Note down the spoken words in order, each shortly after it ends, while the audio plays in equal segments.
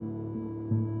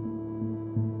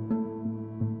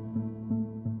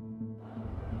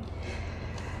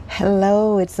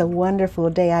Hello, it's a wonderful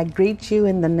day. I greet you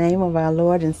in the name of our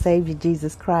Lord and Savior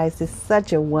Jesus Christ. It's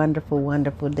such a wonderful,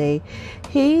 wonderful day.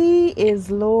 He is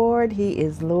Lord, He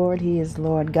is Lord, He is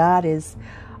Lord. God is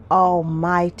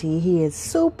almighty. He is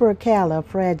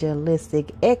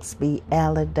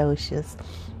supercalifragilisticexpialidocious.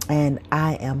 And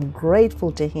I am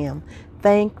grateful to Him,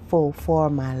 thankful for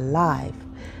my life,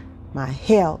 my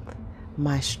health,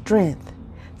 my strength,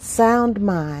 sound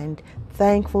mind.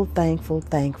 Thankful that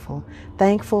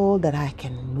I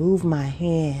can move my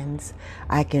hands,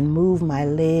 I can move my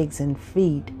legs and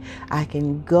feet, I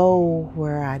can go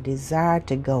where I desire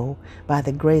to go by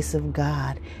the grace of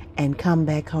God and come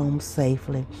back home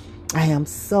safely. I am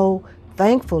so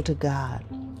thankful to God,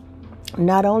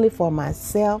 not only for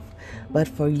myself, but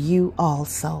for you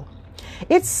also.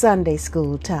 It's Sunday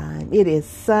school time. It is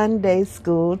Sunday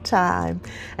school time.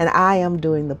 And I am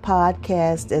doing the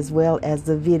podcast as well as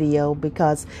the video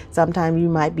because sometimes you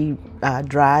might be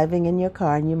driving in your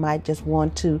car and you might just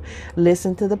want to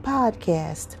listen to the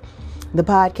podcast. The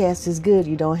podcast is good.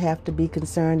 You don't have to be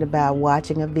concerned about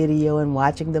watching a video and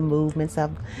watching the movements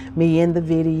of me in the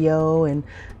video and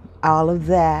all of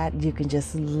that. You can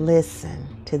just listen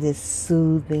to this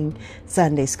soothing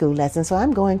Sunday school lesson. So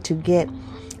I'm going to get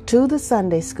to the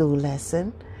Sunday school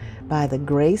lesson. By the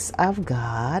grace of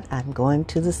God, I'm going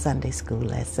to the Sunday school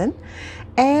lesson.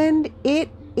 And it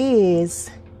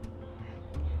is,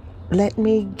 let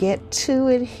me get to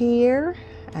it here.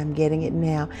 I'm getting it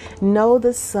now. Know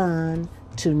the Son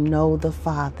to know the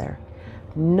Father.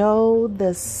 Know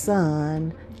the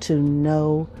Son to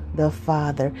know the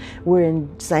Father. We're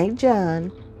in St.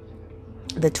 John,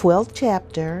 the 12th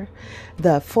chapter,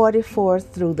 the 44th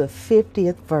through the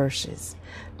 50th verses.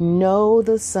 Know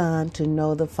the Son to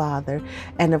know the Father.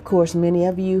 And of course, many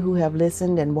of you who have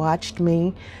listened and watched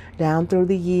me down through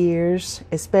the years,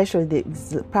 especially the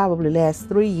probably last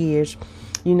 3 years,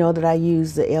 you know that I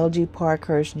used the L.G.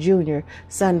 Parkhurst Jr.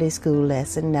 Sunday school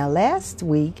lesson. Now, last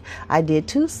week, I did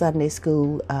 2 Sunday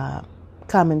school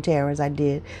commentaries. I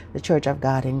did the Church of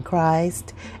God in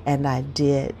Christ, and I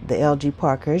did the L.G.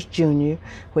 Parkhurst Jr.,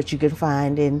 which you can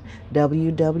find in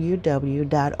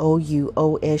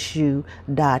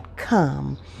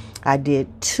www.ouosu.com. I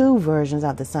did 2 versions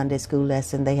of the Sunday school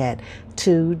lesson. They had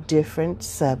 2 different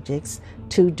subjects,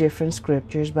 2 different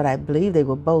scriptures, but I believe they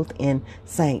were both in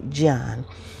St. John.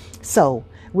 So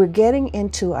we're getting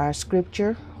into our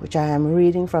scripture, which I am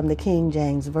reading from the King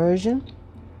James Version.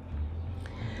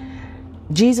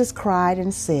 Jesus cried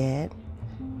and said,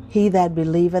 He that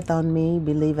believeth on me,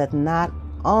 believeth not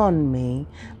on me,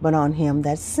 but on him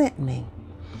that sent me.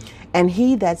 And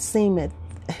he that seemeth,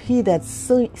 and he that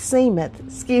seeth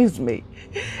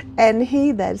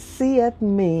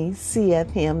me,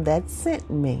 seeth him that sent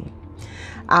me.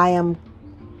 I am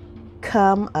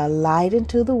come a light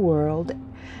into the world,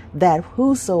 that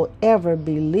whosoever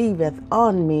believeth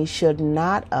on me should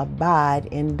not abide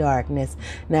in darkness.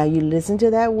 Now you listen to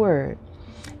that word.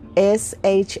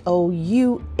 S-H-O-U-L-D,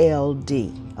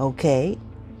 okay?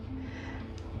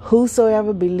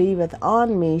 Whosoever believeth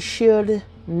on me should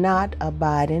not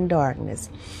abide in darkness.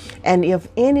 And if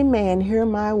any man hear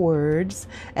my words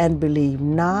and believe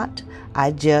not,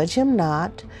 I judge him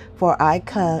not, for I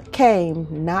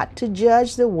came not to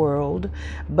judge the world,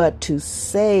 but to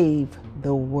save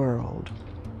the world.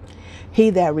 He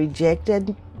that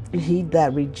rejecteth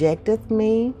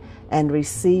me and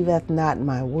receiveth not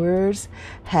my words,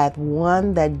 hath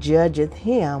one that judgeth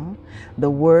him. The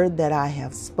word that I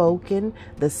have spoken,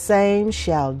 the same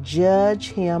shall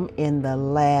judge him in the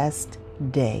last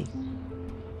day.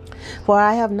 For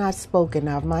I have not spoken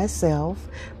of myself,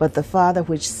 but the Father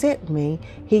which sent me,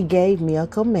 he gave me a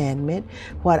commandment,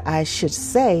 what I should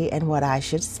say and what I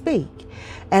should speak.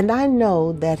 And I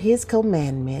know that his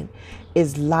commandment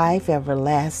is life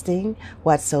everlasting.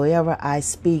 Whatsoever I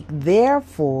speak,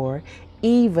 therefore,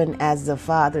 even as the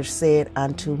Father said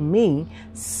unto me,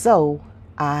 so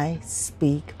I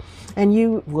speak. And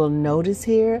you will notice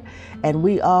here, and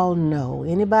we all know,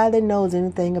 anybody that knows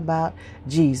anything about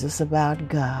Jesus, about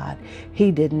God,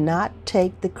 he did not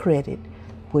take the credit.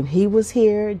 When he was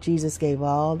here, Jesus gave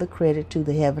all the credit to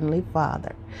the Heavenly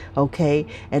Father. Okay?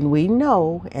 And we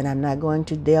know, and I'm not going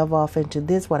to delve off into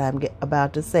this, what I'm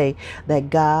about to say, that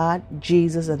God,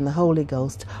 Jesus, and the Holy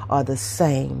Ghost are the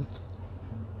same.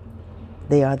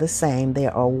 They are the same. They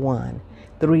are one.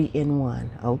 3 in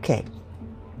 1. Okay.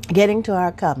 Getting to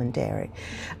our commentary.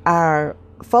 Our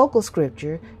focal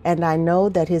scripture, and I know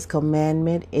that his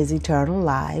commandment is eternal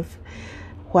life.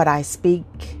 What I speak,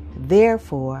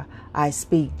 therefore, I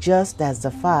speak just as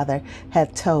the Father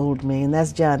hath told me. And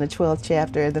that's John, the 12th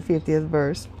chapter and the 50th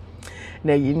verse.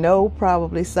 Now, you know,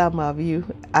 probably some of you,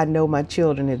 I know my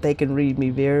children, if they can read me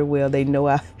very well, they know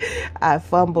I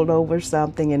fumbled over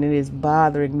something and it is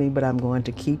bothering me, but I'm going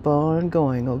to keep on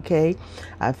going, okay?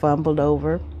 I fumbled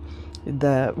over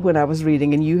when I was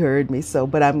reading, and you heard me,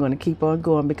 but I'm going to keep on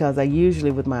going, because I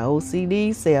usually, with my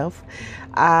OCD self,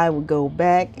 I would go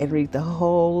back and read the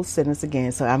whole sentence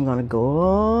again. So I'm going to go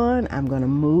on. I'm going to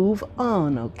move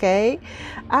on, okay?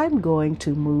 I'm going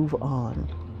to move on.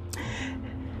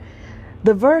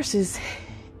 The verses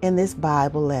in this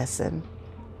Bible lesson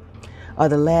are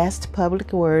the last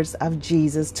public words of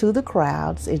Jesus to the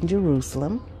crowds in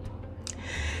Jerusalem.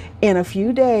 In a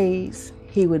few days,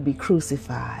 he would be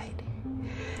crucified.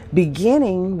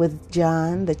 Beginning with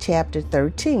John, the chapter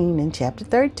 13. In chapter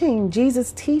 13,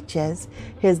 Jesus teaches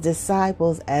his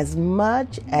disciples as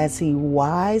much as he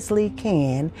wisely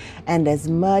can and as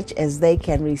much as they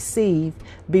can receive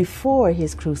before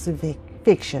his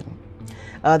crucifixion.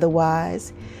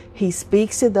 Otherwise, he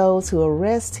speaks to those who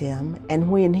arrest him,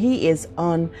 and when he is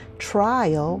on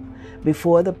trial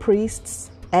before the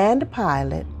priests and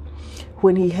Pilate,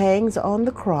 when he hangs on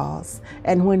the cross,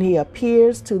 and when he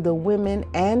appears to the women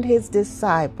and his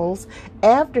disciples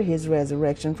after his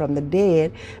resurrection from the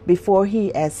dead, before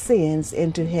he ascends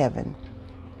into heaven.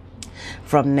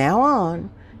 From now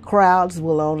on, crowds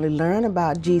will only learn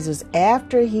about Jesus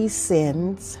after he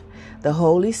sends the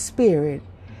Holy Spirit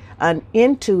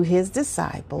into his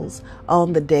disciples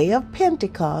on the day of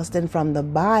Pentecost, and from the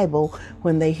Bible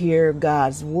when they hear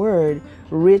God's word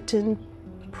written,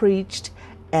 preached,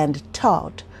 and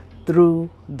taught through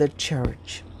the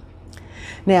church.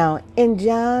 Now, in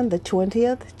John, the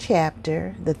 20th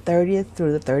chapter, the 30th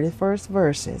through the 31st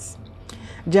verses,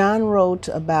 John wrote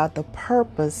about the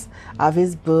purpose of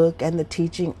his book and the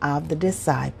teaching of the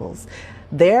disciples.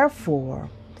 Therefore,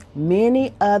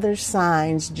 many other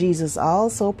signs Jesus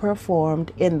also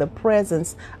performed in the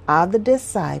presence of the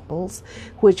disciples,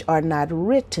 which are not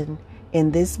written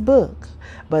in this book,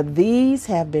 but these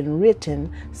have been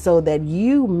written so that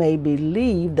you may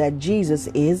believe that Jesus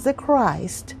is the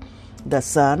Christ, the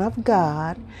Son of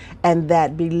God, and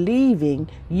that believing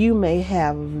you may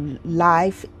have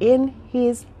life in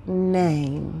his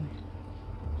name.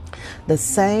 The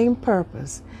same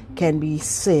purpose can be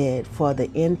said for the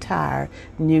entire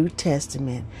New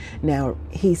Testament. Now,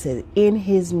 he said, in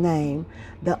his name,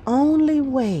 the only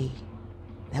way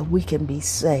that we can be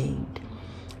saved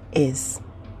is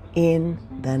in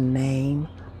the name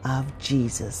of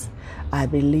Jesus. I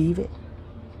believe it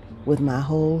with my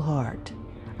whole heart.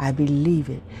 I believe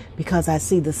it because I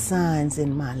see the signs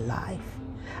in my life.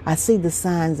 I see the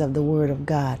signs of the Word of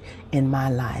God in my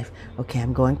life. Okay,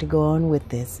 I'm going to go on with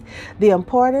this. The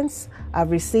importance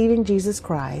of receiving Jesus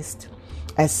Christ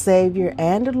as Savior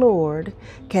and Lord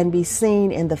can be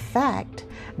seen in the fact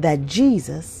that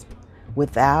Jesus,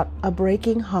 without a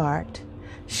breaking heart,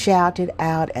 shouted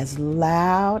out as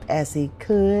loud as he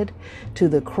could to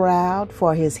the crowd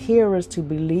for his hearers to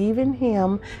believe in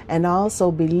him and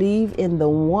also believe in the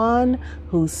one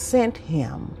who sent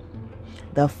him,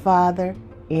 the Father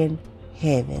in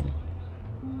heaven.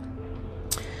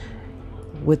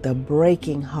 With a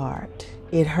breaking heart,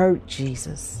 it hurt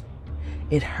Jesus.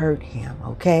 It hurt him,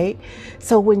 okay?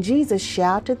 So when Jesus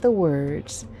shouted the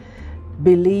words,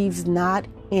 "Believes not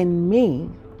in me,"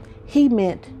 he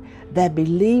meant that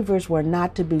believers were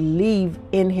not to believe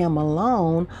in him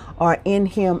alone or in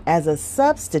him as a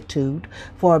substitute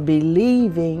for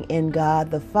believing in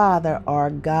God the Father or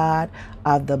God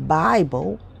of the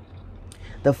Bible,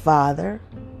 the Father,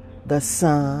 the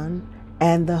Son,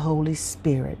 and the Holy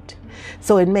Spirit.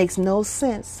 So it makes no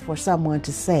sense for someone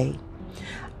to say,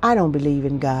 I don't believe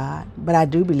in God, but I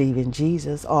do believe in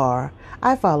Jesus, or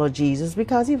I follow Jesus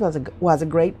because he was a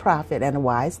great prophet and a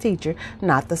wise teacher,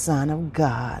 not the Son of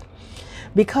God.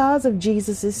 Because of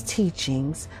Jesus'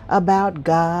 teachings about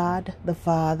God the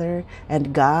Father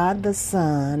and God the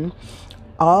Son,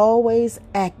 always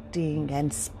acting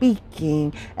and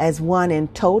speaking as one in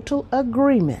total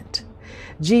agreement,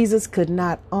 Jesus could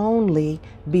not only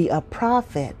be a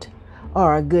prophet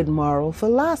or a good moral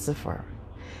philosopher.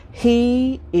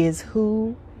 He is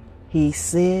who he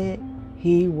said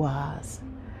he was.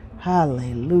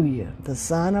 Hallelujah. The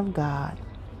Son of God.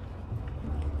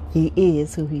 He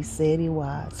is who he said he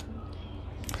was.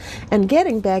 And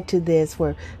getting back to this,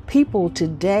 where people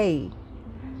today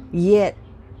yet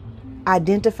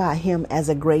identify him as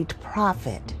a great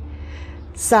prophet.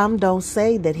 Some don't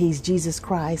say that he's Jesus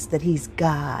Christ, that he's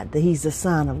God, that he's the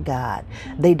Son of God.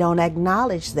 They don't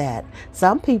acknowledge that.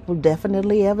 Some people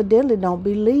evidently don't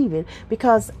believe it,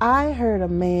 because I heard a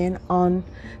man on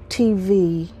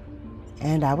TV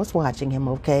and I was watching him,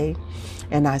 okay?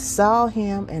 And I saw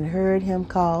him and heard him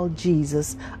call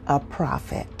Jesus a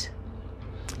prophet.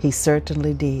 He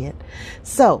certainly did.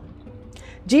 So,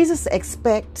 Jesus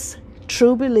expects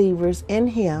true believers in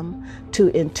him to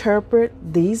interpret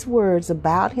these words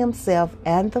about himself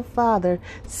and the Father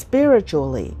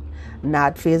spiritually,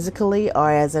 not physically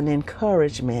or as an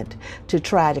encouragement to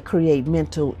try to create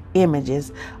mental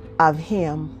images of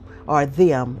him or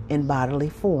them in bodily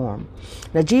form.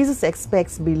 Now, Jesus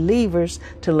expects believers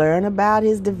to learn about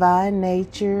his divine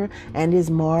nature and his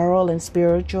moral and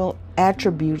spiritual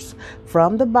attributes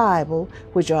from the Bible,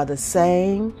 which are the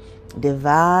same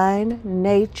divine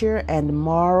nature and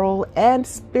moral and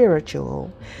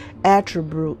spiritual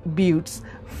attributes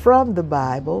from the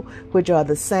Bible, which are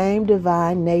the same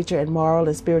divine nature and moral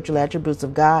and spiritual attributes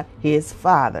of God, his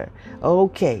Father.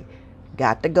 Okay,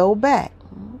 got to go back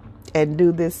and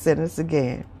do this sentence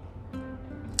again.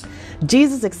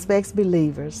 Jesus expects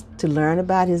believers to learn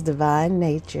about his divine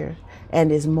nature and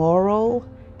his moral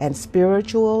and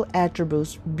spiritual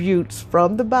attributes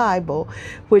from the Bible,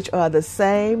 which are the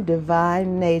same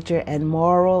divine nature and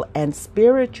moral and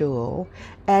spiritual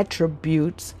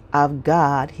attributes of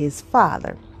God, his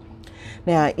Father.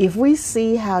 Now, if we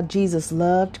see how Jesus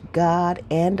loved God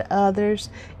and others,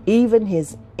 even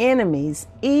his enemies,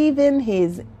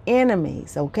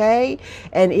 okay?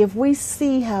 And if we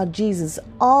see how Jesus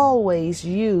always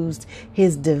used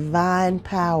his divine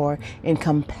power in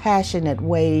compassionate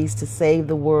ways to save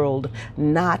the world,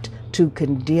 not to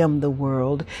condemn the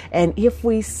world, and if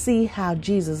we see how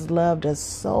Jesus loved us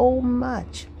so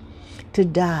much to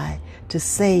die to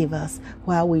save us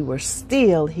while we were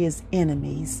still his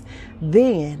enemies,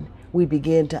 then we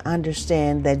begin to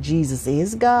understand that Jesus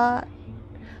is God,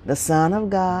 the Son of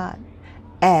God,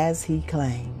 as he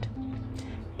claimed.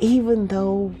 Even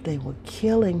though they were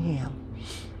killing him,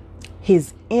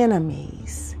 his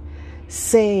enemies,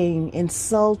 saying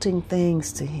insulting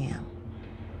things to him,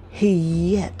 he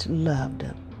yet loved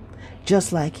them,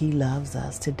 just like he loves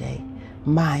us today.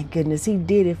 My goodness, he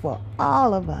did it for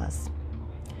all of us.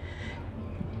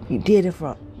 He did it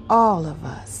for all of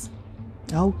us.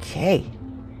 Okay.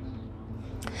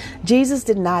 Jesus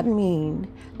did not mean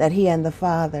that he and the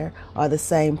Father are the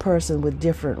same person with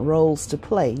different roles to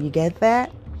play. You get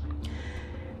that?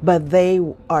 But they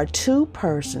are two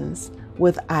persons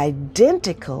with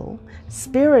identical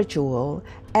spiritual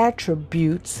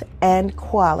attributes and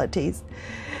qualities.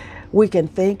 We can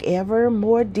think ever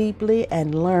more deeply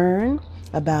and learn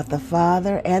about the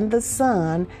Father and the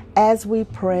Son as we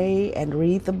pray and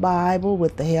read the Bible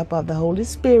with the help of the Holy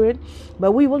Spirit,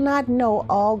 but we will not know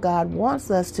all God wants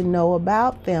us to know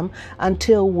about them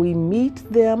until we meet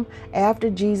them after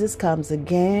Jesus comes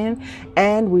again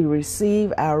and we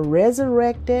receive our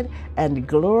resurrected and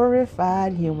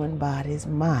glorified human bodies.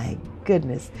 My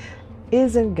goodness,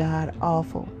 isn't God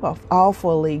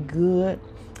awfully good?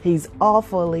 He's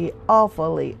awfully,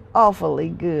 awfully, awfully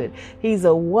good. He's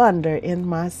a wonder in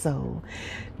my soul.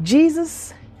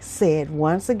 Jesus said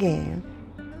once again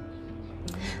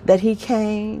that he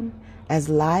came as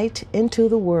light into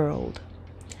the world.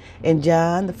 In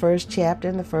John, the first chapter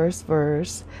and the first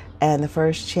verse, and the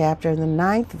first chapter and the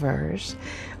 9th verse,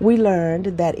 we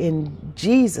learned that in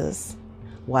Jesus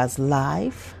was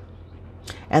life,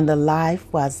 and the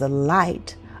life was the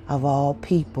light of all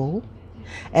people.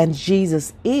 And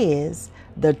Jesus is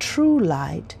the true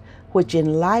light which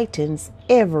enlightens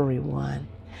everyone.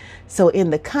 So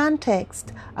in the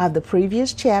context of the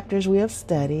previous chapters we have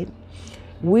studied,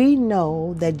 we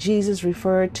know that Jesus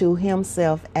referred to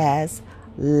himself as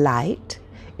light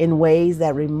in ways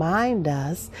that remind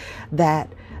us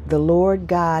that the Lord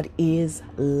God is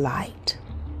light.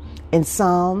 In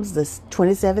Psalms, the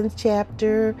 27th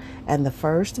chapter and the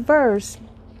 1st verse,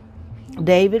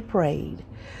 David prayed,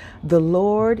 "The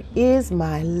Lord is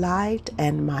my light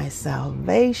and my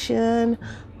salvation.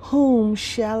 Whom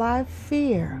shall I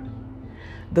fear?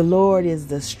 The Lord is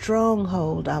the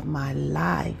stronghold of my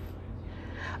life.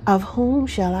 Of whom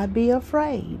shall I be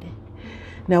afraid?"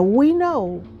 Now we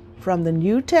know from the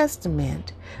New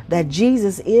Testament that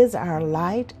Jesus is our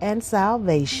light and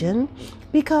salvation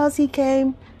because he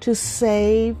came to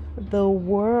save the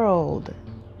world.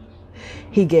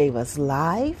 He gave us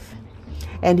life,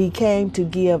 and he came to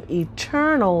give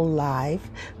eternal life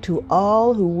to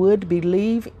all who would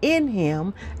believe in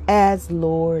him as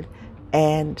Lord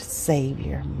and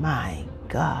Savior. My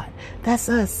God, that's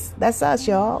us. That's us,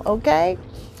 y'all, okay?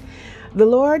 The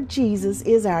Lord Jesus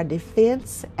is our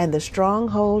defense and the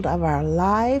stronghold of our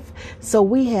life, so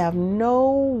we have no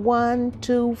one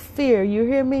to fear. You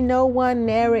hear me? No one,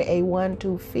 nary a one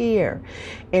to fear.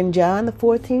 In John, the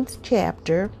 14th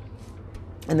chapter,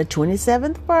 In the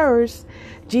 27th verse,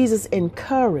 Jesus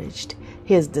encouraged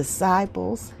his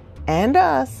disciples and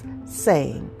us,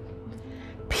 saying,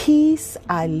 "Peace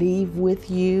I leave with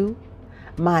you,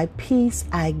 my peace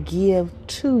I give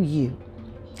to you.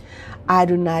 I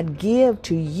do not give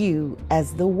to you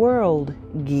as the world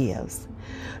gives.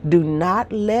 Do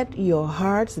not let your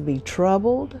hearts be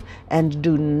troubled, and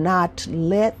do not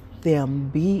let them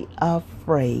be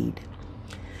afraid."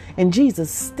 And Jesus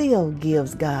still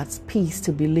gives God's peace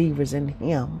to believers in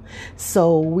him.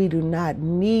 So we do not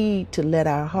need to let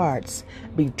our hearts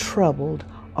be troubled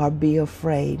or be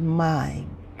afraid. My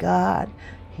God,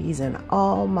 he's an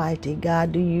almighty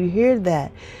God. Do you hear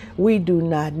that? We do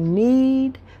not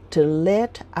need to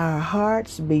let our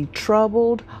hearts be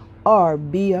troubled or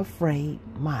be afraid.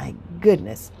 My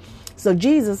goodness. So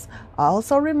Jesus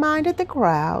also reminded the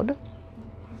crowd,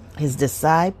 his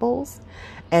disciples,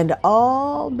 and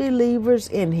all believers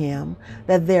in him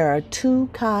that there are two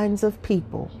kinds of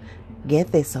people.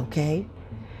 Get this, okay?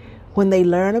 When they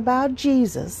learn about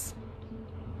Jesus,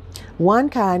 one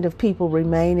kind of people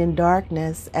remain in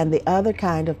darkness and the other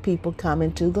kind of people come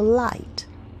into the light.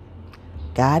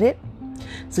 Got it?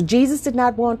 So Jesus did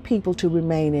not want people to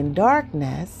remain in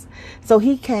darkness, so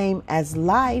he came as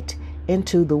light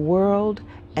into the world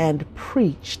and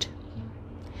preached,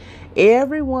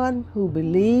 "Everyone who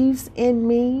believes in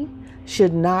me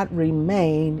should not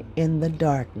remain in the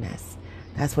darkness."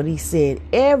 That's what he said.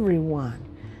 Every one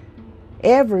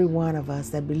of us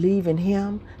that believe in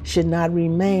him should not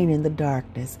remain in the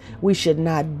darkness. We should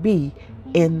not be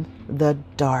in the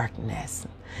darkness.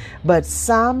 But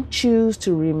some choose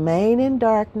to remain in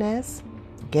darkness,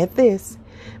 get this,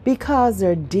 because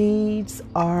their deeds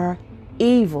are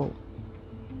evil.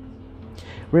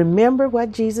 Remember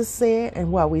what Jesus said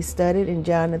and what we studied in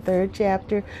John the 3rd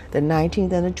chapter, the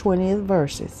 19th and the 20th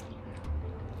verses.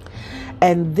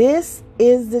 "And this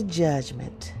is the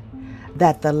judgment,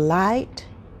 that the light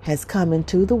has come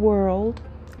into the world,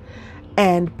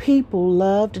 and people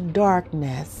loved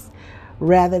darkness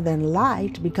rather than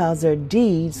light because their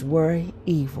deeds were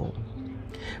evil.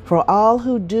 For all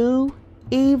who do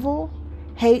evil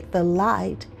hate the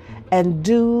light and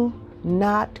do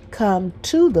not come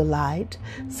to the light,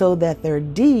 so that their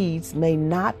deeds may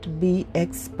not be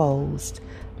exposed."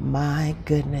 My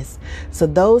goodness. So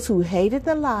those who hated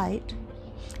the light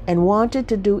and wanted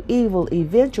to do evil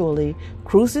eventually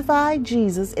crucified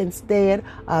Jesus instead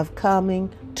of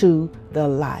coming to the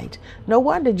light. No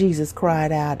wonder Jesus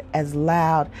cried out as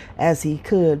loud as he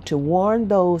could to warn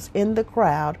those in the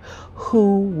crowd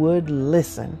who would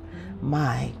listen.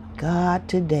 My God,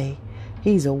 today,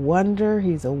 he's a wonder.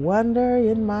 He's a wonder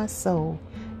in my soul.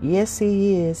 Yes,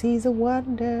 he is. He's a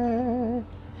wonder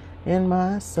in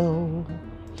my soul.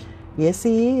 Yes,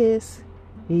 he is.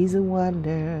 He's a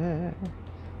wonder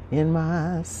in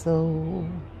my soul.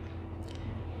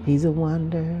 He's a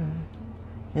wonder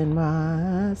in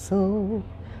my soul.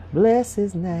 Bless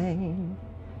his name.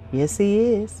 Yes,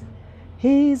 he is.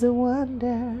 He's a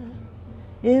wonder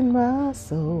in my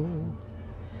soul.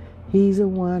 He's a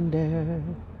wonder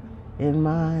in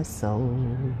my soul.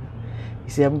 You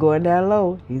see, I'm going down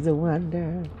low. He's a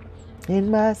wonder in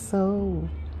my soul.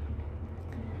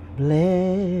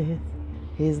 Bless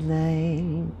his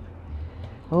name.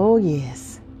 Oh,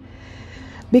 yes.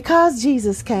 Because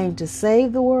Jesus came to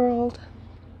save the world,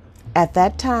 at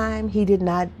that time he did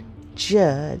not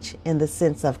judge in the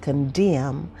sense of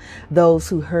condemn those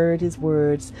who heard his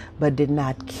words but did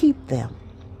not keep them.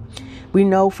 We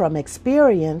know from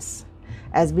experience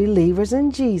as believers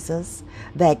in Jesus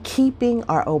that keeping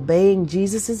or obeying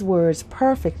Jesus' words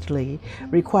perfectly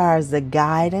requires the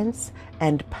guidance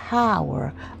and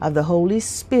power of the Holy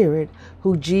Spirit,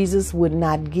 who Jesus would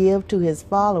not give to his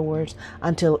followers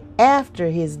until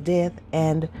after his death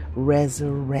and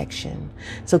resurrection.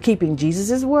 So keeping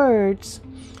Jesus' words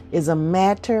is a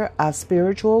matter of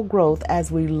spiritual growth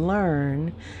as we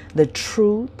learn the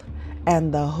truth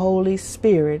and the Holy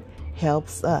Spirit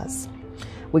helps us.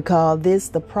 We call this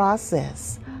the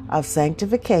process of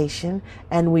sanctification,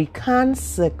 and we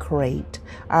consecrate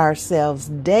ourselves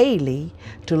daily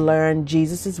to learn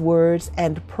Jesus' words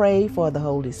and pray for the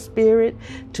Holy Spirit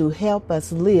to help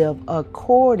us live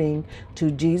according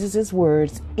to Jesus'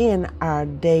 words in our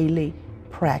daily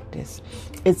practice.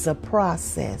 It's a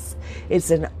process.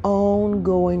 It's an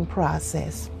ongoing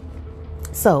process.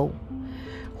 So,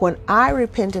 when I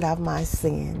repented of my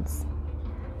sins,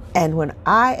 and when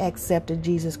I accepted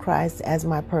Jesus Christ as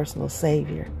my personal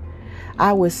Savior,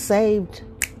 I was saved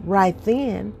right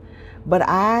then, but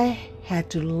I had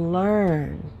to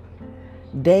learn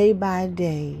day by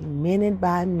day, minute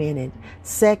by minute,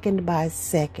 second by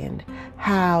second,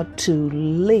 how to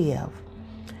live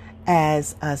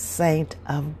as a saint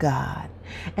of God.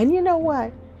 And you know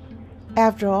what?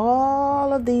 After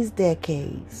all of these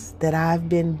decades that I've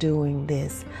been doing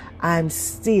this, I'm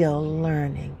still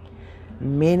learning.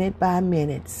 Minute by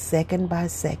minute, second by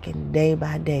second, day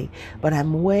by day. But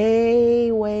I'm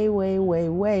way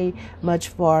much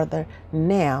farther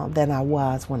now than I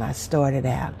was when I started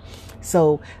out.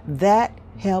 So that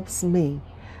helps me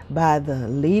by the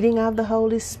leading of the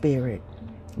Holy Spirit,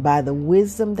 by the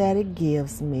wisdom that it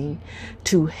gives me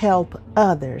to help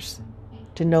others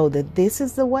to know that this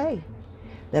is the way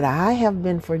that I have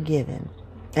been forgiven.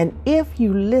 And if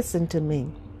you listen to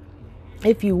me,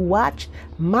 if you watch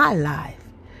my life,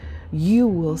 you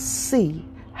will see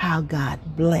how God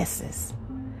blesses.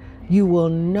 You will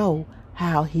know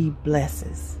how He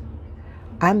blesses.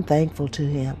 I'm thankful to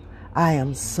Him. I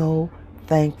am so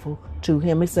thankful to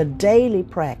Him. It's a daily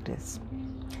practice.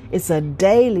 It's a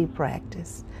daily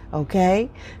practice.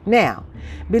 Okay? Now,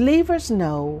 believers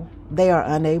know they are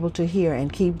unable to hear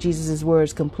and keep Jesus'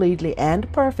 words completely and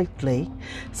perfectly,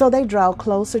 so they draw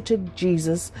closer to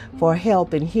Jesus for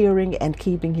help in hearing and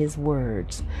keeping His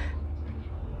words.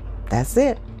 That's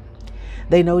it.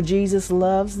 They know Jesus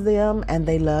loves them and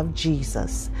they love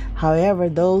Jesus. However,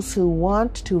 those who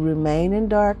want to remain in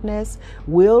darkness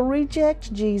will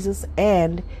reject Jesus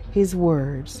and His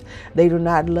words. They do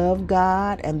not love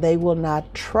God and they will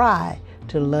not try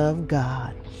to love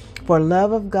God. For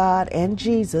love of God and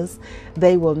Jesus,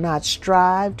 they will not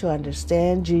strive to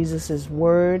understand Jesus'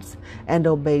 words and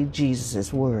obey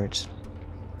Jesus' words.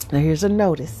 Now here's a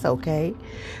notice, okay?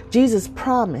 Jesus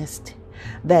promised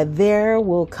that there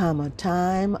will come a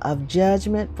time of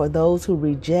judgment for those who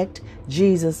reject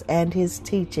Jesus and His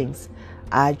teachings.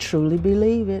 I truly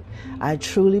believe it. I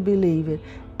truly believe it.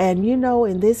 And you know,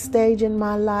 in this stage in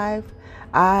my life,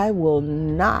 I will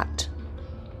not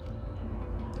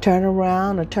turn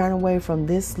around or turn away from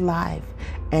this life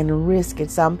and risk it.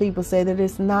 Some people say that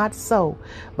it's not so,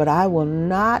 but I will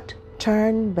not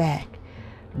turn back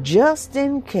just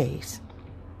in case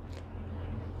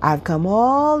I've come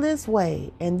all this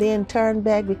way and then turn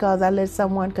back because I let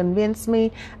someone convince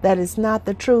me that it's not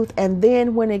the truth. And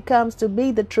then when it comes to be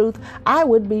the truth, I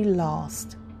would be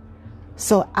lost.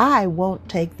 So I won't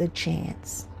take the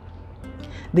chance.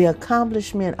 The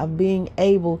accomplishment of being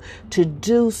able to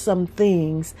do some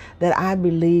things that I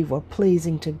believe are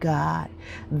pleasing to God,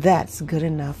 that's good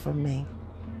enough for me.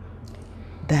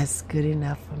 That's good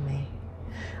enough for me.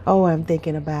 Oh, I'm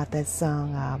thinking about that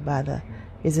song by the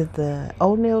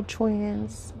O'Neill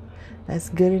Twins? That's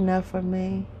good enough for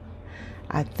me,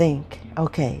 I think.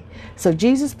 Okay, so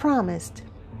Jesus promised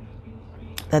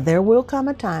that there will come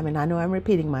a time, and I know I'm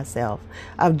repeating myself,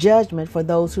 of judgment for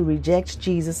those who reject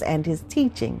Jesus and His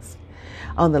teachings.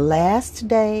 On the last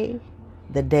day,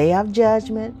 the day of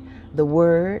judgment, the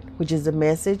word, which is the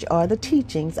message or the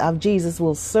teachings of Jesus,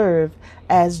 will serve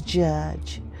as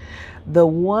judge. The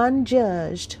one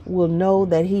judged will know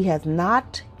that he has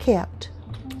not kept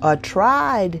or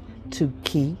tried to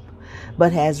keep,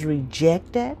 but has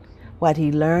rejected what he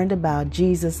learned about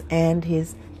Jesus and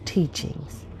His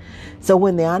teachings. So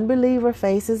when the unbeliever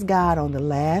faces God on the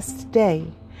last day,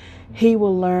 he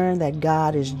will learn that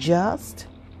God is just,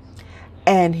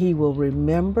 and he will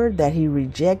remember that he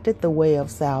rejected the way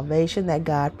of salvation that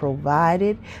God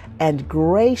provided and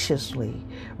graciously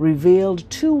revealed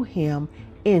to him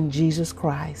in Jesus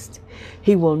Christ.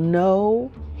 He will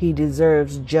know he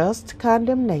deserves just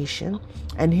condemnation,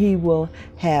 and he will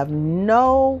have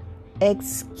no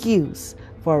excuse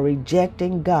for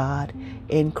rejecting God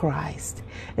in Christ.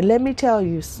 And let me tell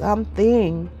you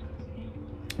something.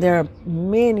 There are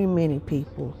many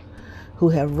people who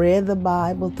have read the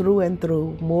Bible through and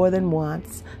through more than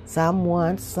once,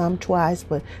 some twice,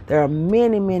 but there are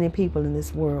many people in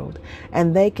this world,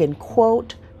 and they can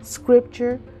quote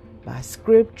scripture by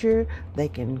scripture. They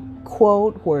can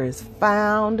quote where it's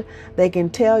found. They can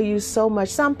tell you so much.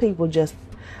 Some people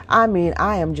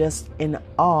I am just in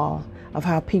awe of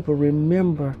how people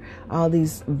remember all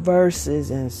these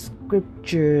verses and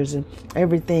scriptures and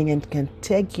everything, and can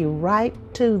take you right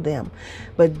to them.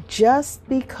 But just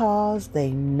because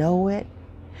they know it,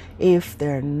 if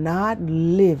they're not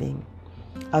living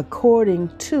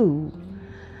according to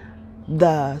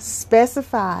the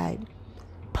specified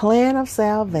plan of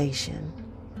salvation,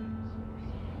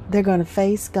 they're going to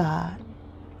face God,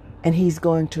 and He's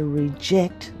going to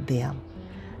reject them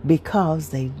because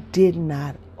they did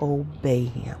not obey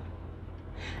Him.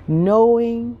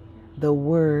 Knowing the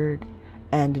Word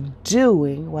and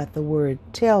doing what the Word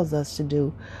tells us to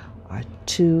do are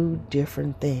two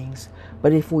different things.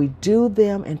 But if we do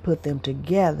them and put them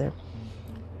together,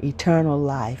 eternal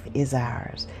life is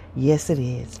ours. Yes, it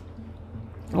is.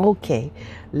 Okay,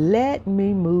 let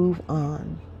me move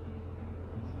on.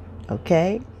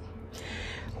 Okay?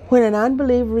 When an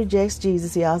unbeliever rejects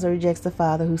Jesus, he also rejects the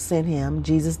Father who sent him.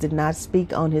 Jesus did not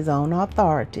speak on his own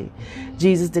authority.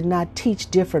 Jesus did not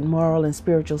teach different moral and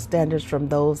spiritual standards from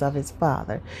those of his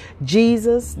Father.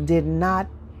 Jesus did not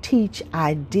teach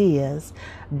ideas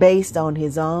based on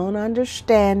his own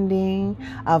understanding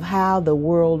of how the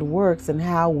world works and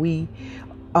how we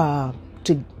are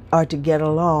to get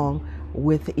along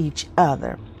with each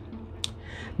other.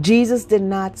 Jesus did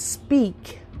not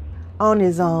speak on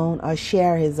his own or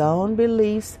share his own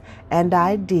beliefs and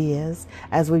ideas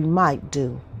as we might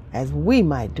do,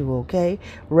 okay?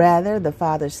 Rather, the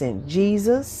Father sent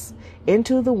Jesus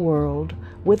into the world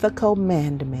with a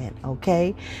commandment,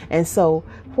 okay? And so,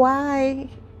 why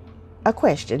a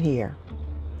question here?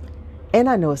 And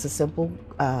I know it's a simple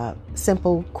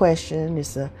question.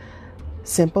 It's a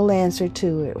simple answer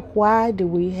to it. Why do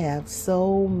we have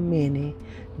so many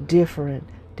different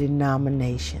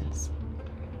denominations?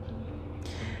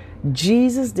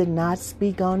 Jesus did not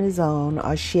speak on his own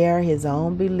or share his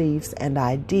own beliefs and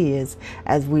ideas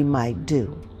as we might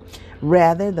do.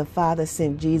 Rather, the Father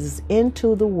sent Jesus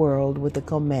into the world with a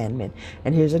commandment.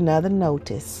 And here's another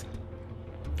notice.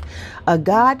 A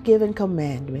God-given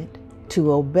commandment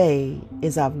to obey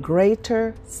is of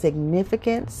greater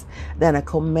significance than a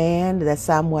command that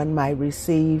someone might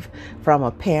receive from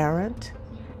a parent,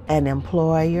 an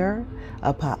employer,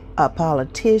 a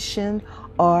politician,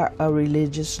 or a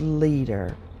religious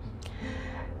leader.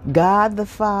 God the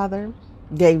Father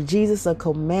gave Jesus a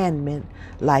commandment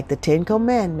like the 10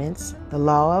 Commandments, the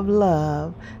law of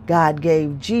love. God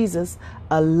gave Jesus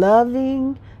a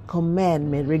loving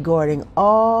commandment regarding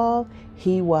all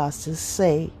he was to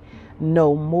say,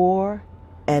 no more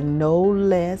and no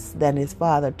less than his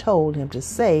Father told him to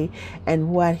say, and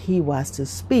what he was to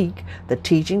speak, the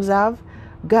teachings of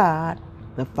God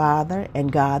the Father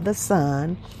and God the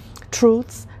Son,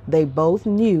 truths they both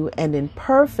knew and in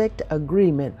perfect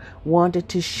agreement wanted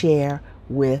to share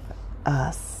with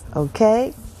us.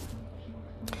 Okay?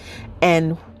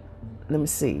 And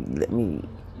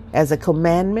as a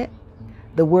commandment,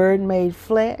 the Word made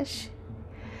flesh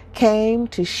came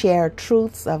to share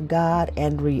truths of God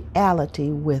and reality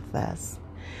with us.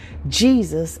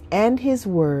 Jesus and his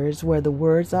words were the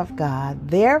words of God.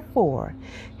 Therefore,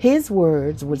 his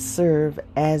words would serve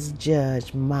as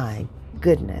judge. My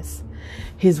goodness.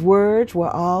 His words were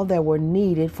all that were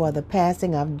needed for the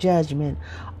passing of judgment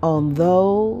on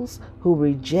those who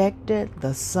rejected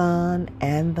the Son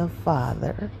and the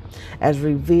Father, as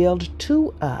revealed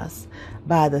to us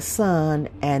by the Son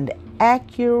and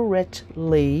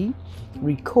accurately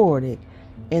recorded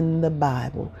in the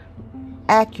Bible.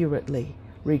 Accurately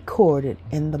recorded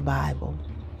in the Bible.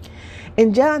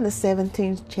 In John the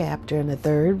 17th chapter and the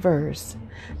 3rd verse,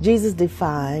 Jesus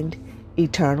defined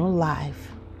eternal life.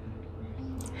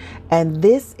 And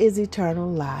this is eternal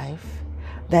life,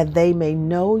 that they may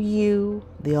know you,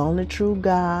 the only true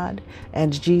God,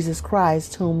 and Jesus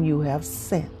Christ, whom you have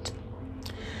sent.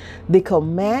 The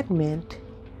commandment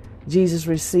Jesus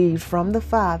received from the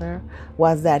Father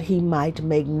was that he might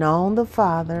make known the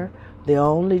Father, the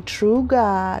only true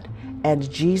God, and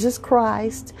Jesus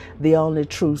Christ, the only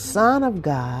true Son of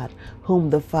God,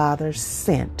 whom the Father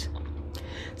sent.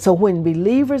 So when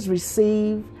believers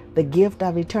receive the gift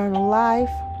of eternal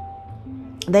life,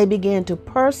 they begin to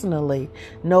personally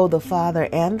know the Father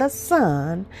and the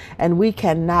Son, and we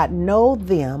cannot know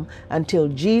them until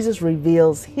Jesus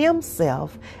reveals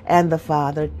himself and the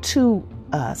Father to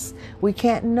us. We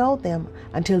can't know them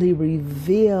until he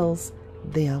reveals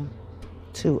them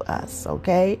to us,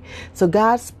 okay? So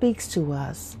God speaks to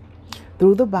us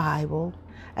through the Bible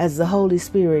as the Holy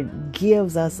Spirit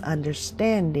gives us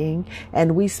understanding,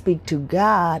 and we speak to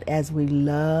God as we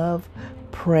love,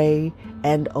 pray,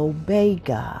 and obey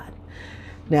God.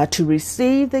 Now, to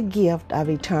receive the gift of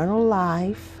eternal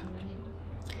life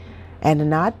and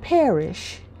not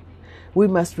perish, we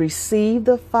must receive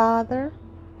the Father,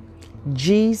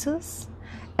 Jesus,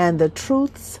 and the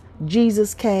truths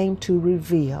Jesus came to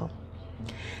reveal.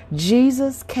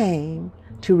 Jesus came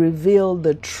to reveal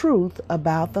the truth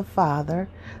about the Father,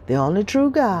 the only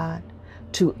true God,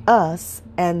 to us,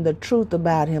 and the truth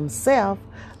about himself,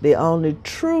 the only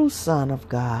true Son of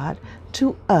God,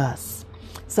 to us.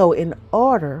 So in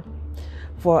order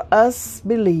for us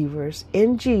believers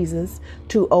in Jesus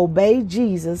to obey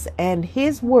Jesus and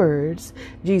his words,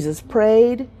 Jesus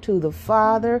prayed to the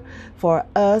Father for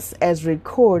us as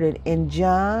recorded in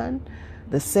John,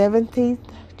 the 17th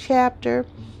chapter,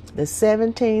 the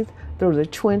 17th through the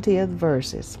 20th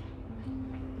verses.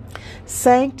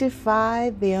 Sanctify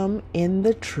them in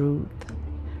the truth.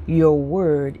 Your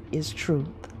word is truth.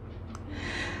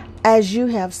 As you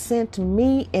have sent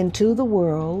me into the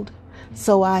world,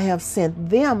 so I have sent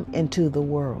them into the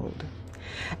world.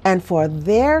 And for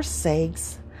their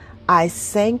sakes, I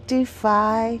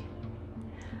sanctify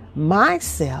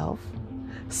myself,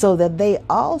 so that they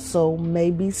also may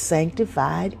be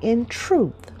sanctified in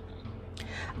truth.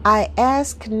 I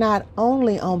ask not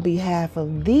only on behalf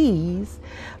of these,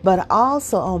 but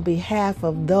also on behalf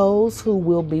of those who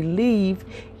will believe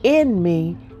in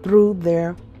me through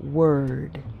their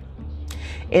word.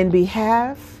 In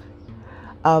behalf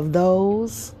of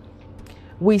those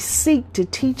we seek to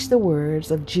teach the words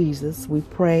of Jesus, we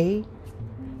pray,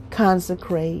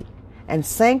 consecrate, and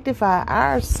sanctify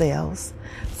ourselves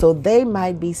so they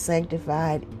might be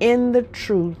sanctified in the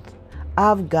truth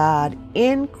of God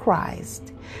in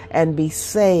Christ and be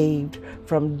saved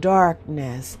from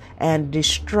darkness and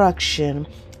destruction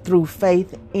through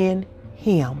faith in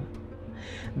Him,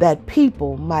 that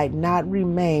people might not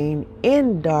remain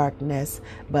in darkness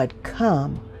but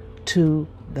come to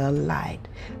the light.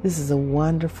 This is a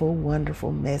wonderful,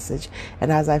 wonderful message. And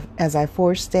as I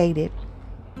forestated,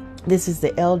 this is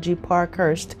the L.G.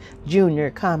 Parkhurst Jr.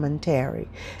 commentary,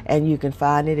 and you can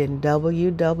find it in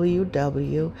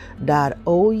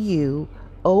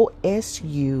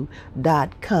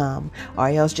www.ouosu.com, or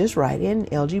else just write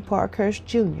in L.G. Parkhurst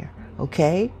Jr.,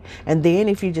 okay? And then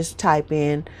if you just type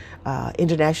in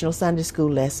International Sunday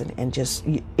School Lesson, and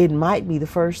it might be the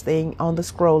first thing on the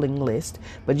scrolling list,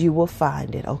 but you will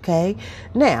find it, okay?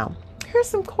 Now, here's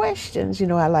some questions.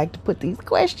 I like to put these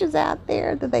questions out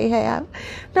there that they have.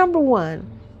 Number one,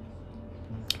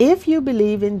 if you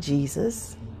believe in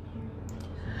Jesus,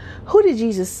 who did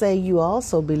Jesus say you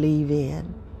also believe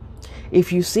in?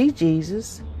 If you see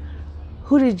Jesus,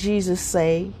 who did Jesus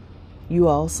say you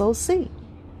also see?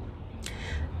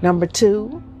 Number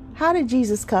two, how did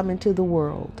Jesus come into the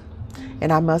world?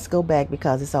 And I must go back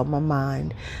because it's on my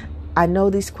mind. I know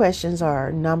these questions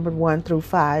are numbered 1 through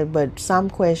 5, but some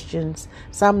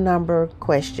number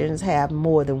questions have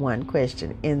more than one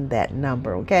question in that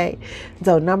number, okay?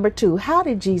 So number 2, how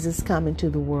did Jesus come into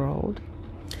the world?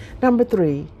 Number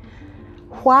 3,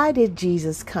 why did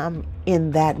Jesus come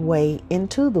in that way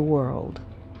into the world?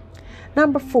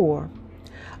 Number 4,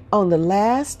 on the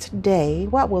last day,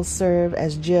 what will serve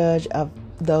as judge of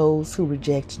those who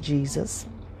reject Jesus?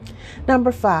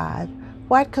 Number 5,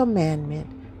 what commandment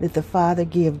did the Father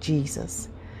give Jesus?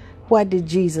 What did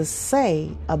Jesus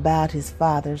say about his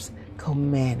Father's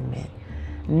commandment?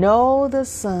 Know the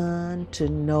Son to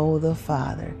know the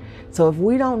Father. So if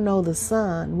we don't know the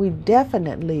Son, we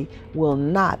definitely will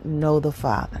not know the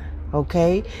Father.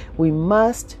 Okay? We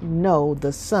must know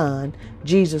the Son,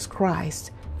 Jesus Christ,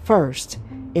 first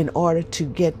in order to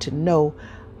get to know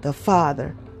the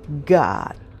Father,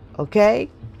 God. Okay?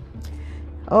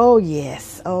 Oh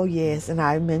yes. And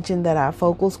I mentioned that our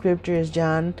focal scripture is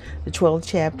John, the 12th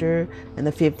chapter and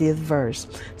the 50th verse.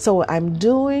 So I'm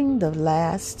doing the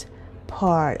last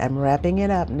part. I'm wrapping it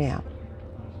up now.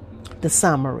 The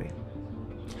summary.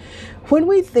 When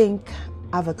we think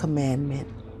of a commandment,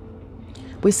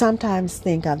 we sometimes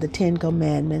think of the 10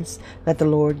 commandments that the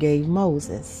Lord gave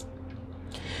Moses.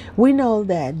 We know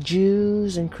that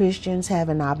Jews and Christians have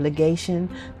an obligation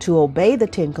to obey the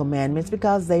 10 commandments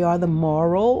because they are the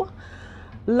moral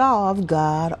law of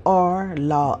God or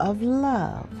law of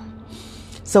love.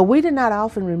 So we do not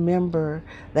often remember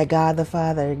that God the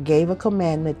Father gave a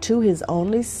commandment to his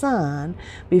only Son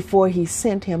before he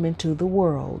sent him into the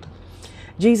world.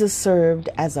 Jesus served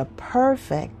as a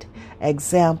perfect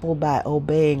example by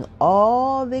obeying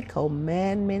all the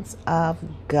commandments of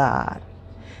God.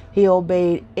 He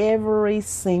obeyed every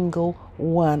single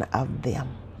one of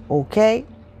them. Okay?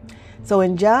 So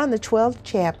in John, the 12th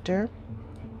chapter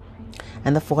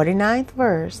and the 49th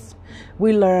verse,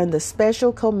 we learn the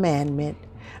special commandment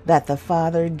that the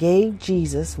Father gave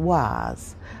Jesus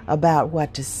was about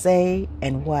what to say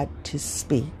and what to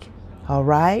speak. All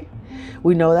right?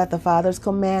 We know that the Father's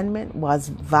commandment was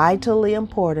vitally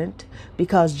important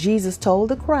because Jesus told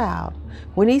the crowd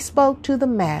when he spoke to the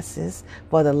masses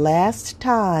for the last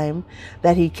time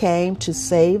that he came to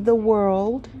save the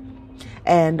world,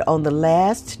 and on the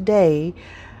last day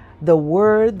the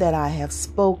word that I have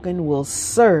spoken will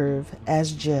serve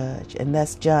as judge. And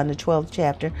that's John the 12th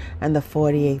chapter and the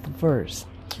 48th verse.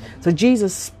 So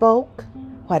Jesus spoke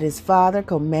what his Father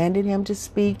commanded him to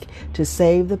speak to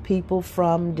save the people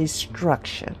from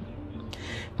destruction.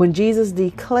 When Jesus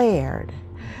declared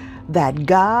that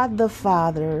God the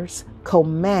Father's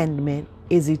commandment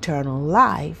is eternal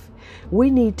life, we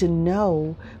need to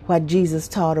know what Jesus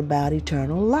taught about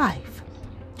eternal life.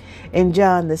 In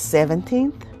John the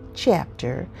 17th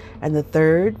chapter and the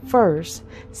 3rd verse,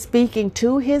 speaking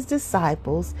to his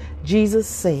disciples, Jesus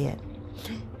said,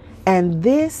 "And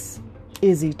this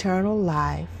is eternal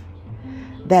life,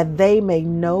 that they may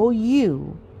know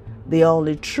you, the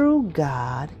only true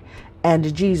God,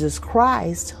 and Jesus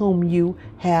Christ, whom you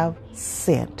have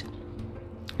sent."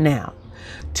 Now,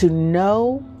 to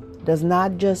know does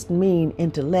not just mean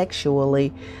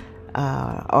intellectually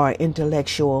or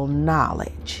intellectual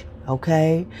knowledge.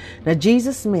 Okay? Now,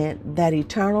 Jesus meant that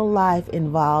eternal life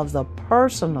involves a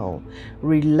personal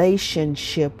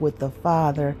relationship with the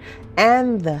Father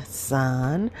and the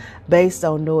Son based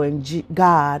on knowing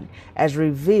God as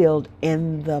revealed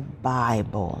in the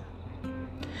Bible.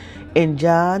 In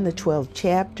John, the 12th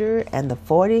chapter and the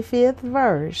 45th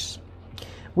verse,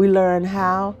 we learn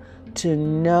how to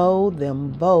know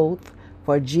them both,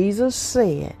 for Jesus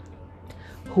said,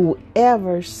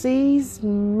 "Whoever sees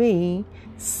me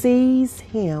sees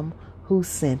him who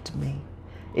sent me."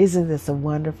 Isn't this a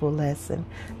wonderful lesson?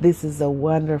 This is a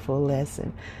wonderful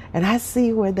lesson. And I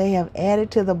see where they have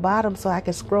added to the bottom so I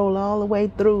can scroll all the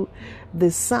way through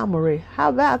this summary. How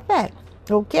about that?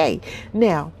 Okay.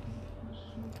 Now,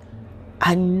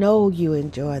 I know you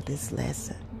enjoyed this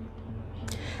lesson.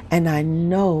 And I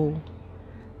know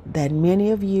that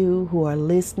many of you who are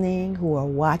listening, who are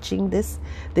watching this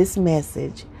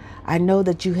message, I know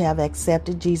that you have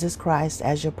accepted Jesus Christ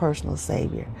as your personal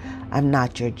Savior. I'm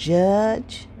not your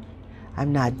judge.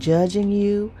 I'm not judging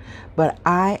you, but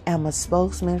I am a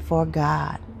spokesman for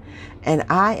God. And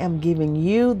I am giving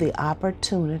you the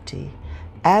opportunity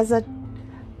as a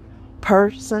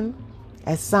person,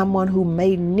 as someone who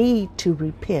may need to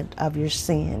repent of your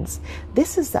sins.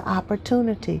 This is the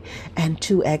opportunity. And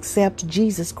to accept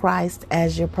Jesus Christ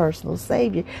as your personal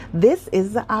Savior. This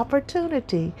is the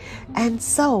opportunity. And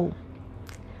so,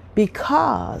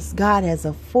 because God has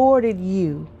afforded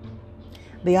you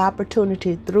the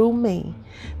opportunity through me,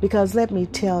 because let me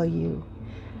tell you,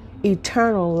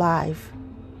 eternal life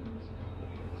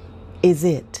is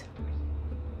it.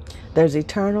 There's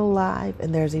eternal life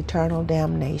and there's eternal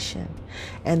damnation.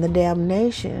 And the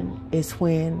damnation is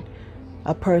when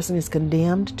a person is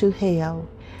condemned to hell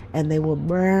and they will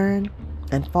burn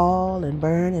and fall and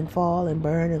burn and fall and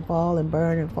burn and fall and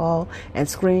burn and fall and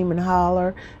scream and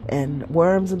holler, and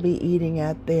worms will be eating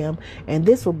at them, and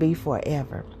this will be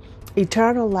forever.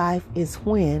 Eternal life is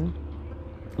when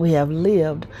we have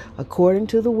lived according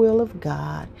to the will of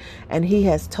God, and He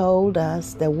has told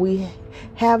us that we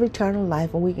have eternal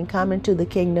life and we can come into the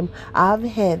kingdom of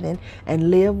heaven and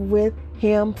live with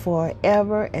Him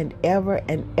forever and ever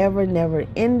and ever, never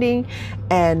ending.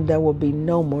 And there will be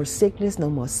no more sickness, no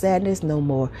more sadness, no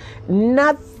more,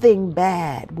 nothing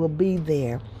bad will be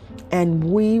there. And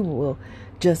we will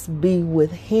just be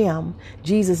with Him.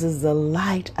 Jesus is the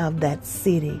light of that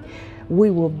city. We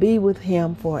will be with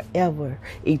Him forever.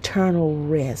 Eternal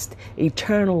rest,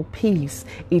 eternal peace,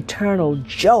 eternal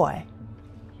joy.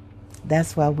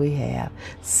 That's what we have.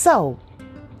 So,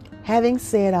 having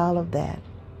said all of that,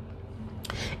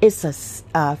 it's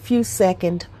a few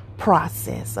second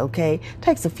process, okay? It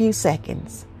takes a few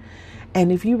seconds.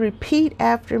 And if you repeat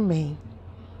after me,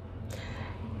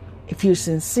 if you're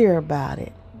sincere about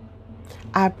it,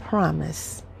 I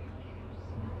promise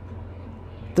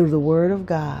through the Word of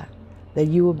God that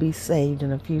you will be saved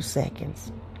in a few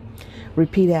seconds.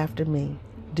 Repeat after me.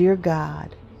 Dear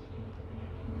God,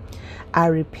 I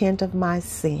repent of my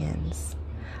sins.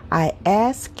 I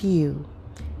ask you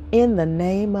in the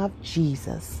name of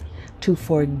Jesus to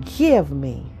forgive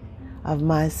me of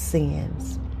my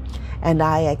sins. And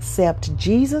I accept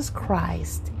Jesus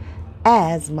Christ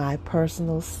as my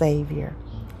personal Savior.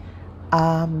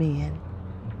 Amen.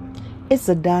 It's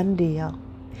a done deal.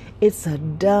 It's a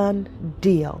done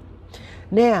deal.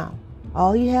 Now,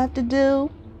 all you have to do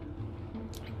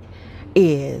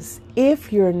is,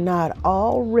 if you're not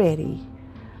already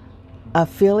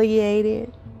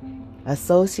affiliated,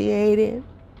 associated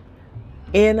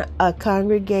in a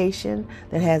congregation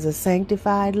that has a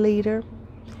sanctified leader,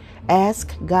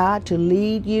 ask God to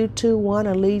lead you to one,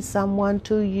 or lead someone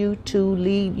to you to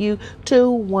lead you to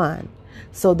one,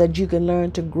 so that you can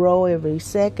learn to grow every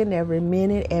second, every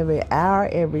minute, every hour,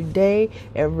 every day,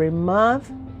 every month,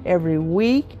 every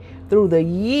week, through the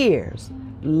years.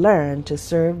 Learn to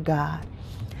serve God.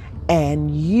 And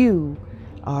you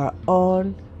are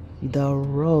on the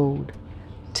road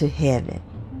to heaven.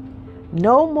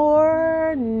 No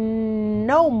more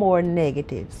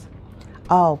negatives.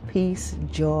 All peace,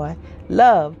 joy,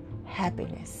 love,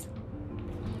 happiness.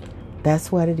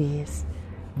 That's what it is.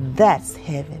 That's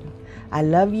heaven. I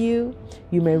love you.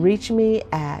 You may reach me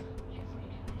at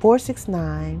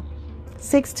 469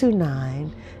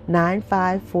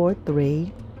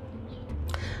 629-9543.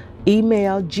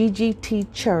 Email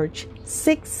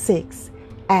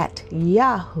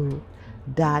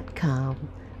ggtchurch66@yahoo.com.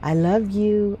 I love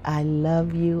you. I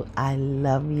love you. I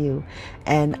love you.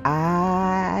 And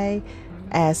I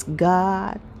ask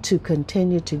God to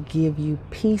continue to give you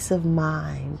peace of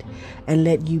mind and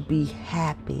let you be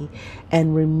happy.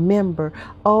 And remember,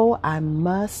 I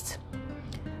must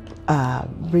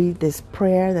read this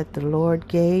prayer that the Lord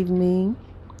gave me.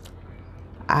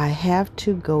 I have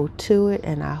to go to it,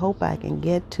 and I hope I can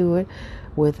get to it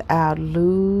without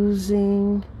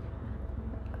losing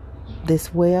this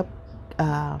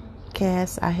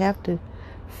webcast. I have to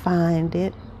find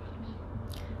it.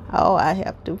 I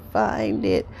have to find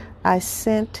it. I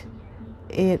sent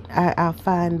it. I'll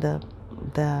find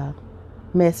the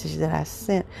message that I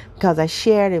sent, because I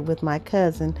shared it with my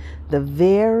cousin the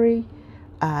very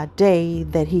day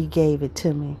that he gave it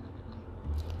to me.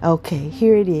 Okay,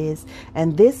 here it is.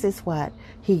 And this is what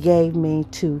he gave me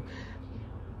to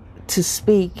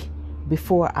speak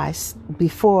before I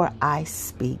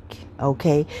speak.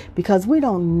 Okay, because we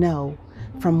don't know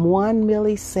from 1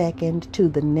 millisecond to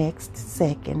the next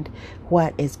second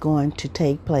what is going to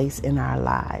take place in our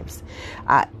lives.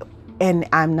 And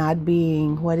I'm not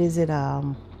being,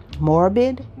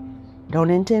 morbid? Don't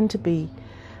intend to be.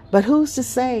 But who's to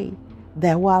say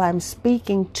that while I'm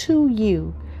speaking to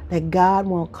you, that God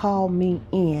won't call me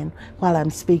in while I'm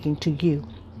speaking to you?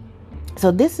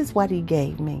 So this is what he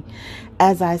gave me.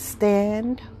 As I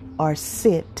stand or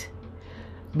sit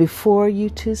before you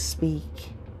to speak,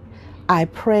 I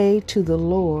pray to the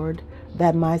Lord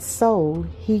that my soul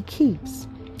he keeps.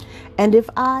 And if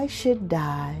I should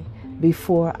die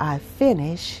before I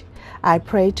finish, I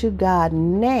pray to God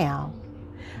now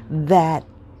that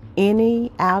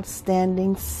any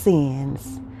outstanding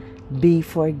sins be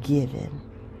forgiven.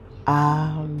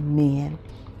 Amen.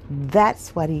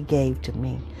 That's what he gave to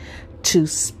me to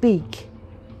speak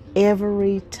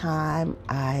every time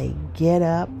I get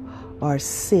up or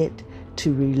sit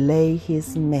to relay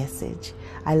his message.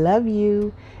 I love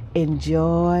you.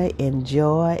 Enjoy,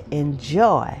 enjoy,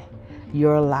 enjoy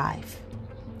your life.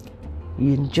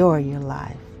 You enjoy your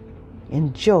life.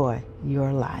 Enjoy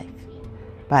your life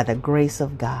by the grace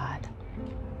of God.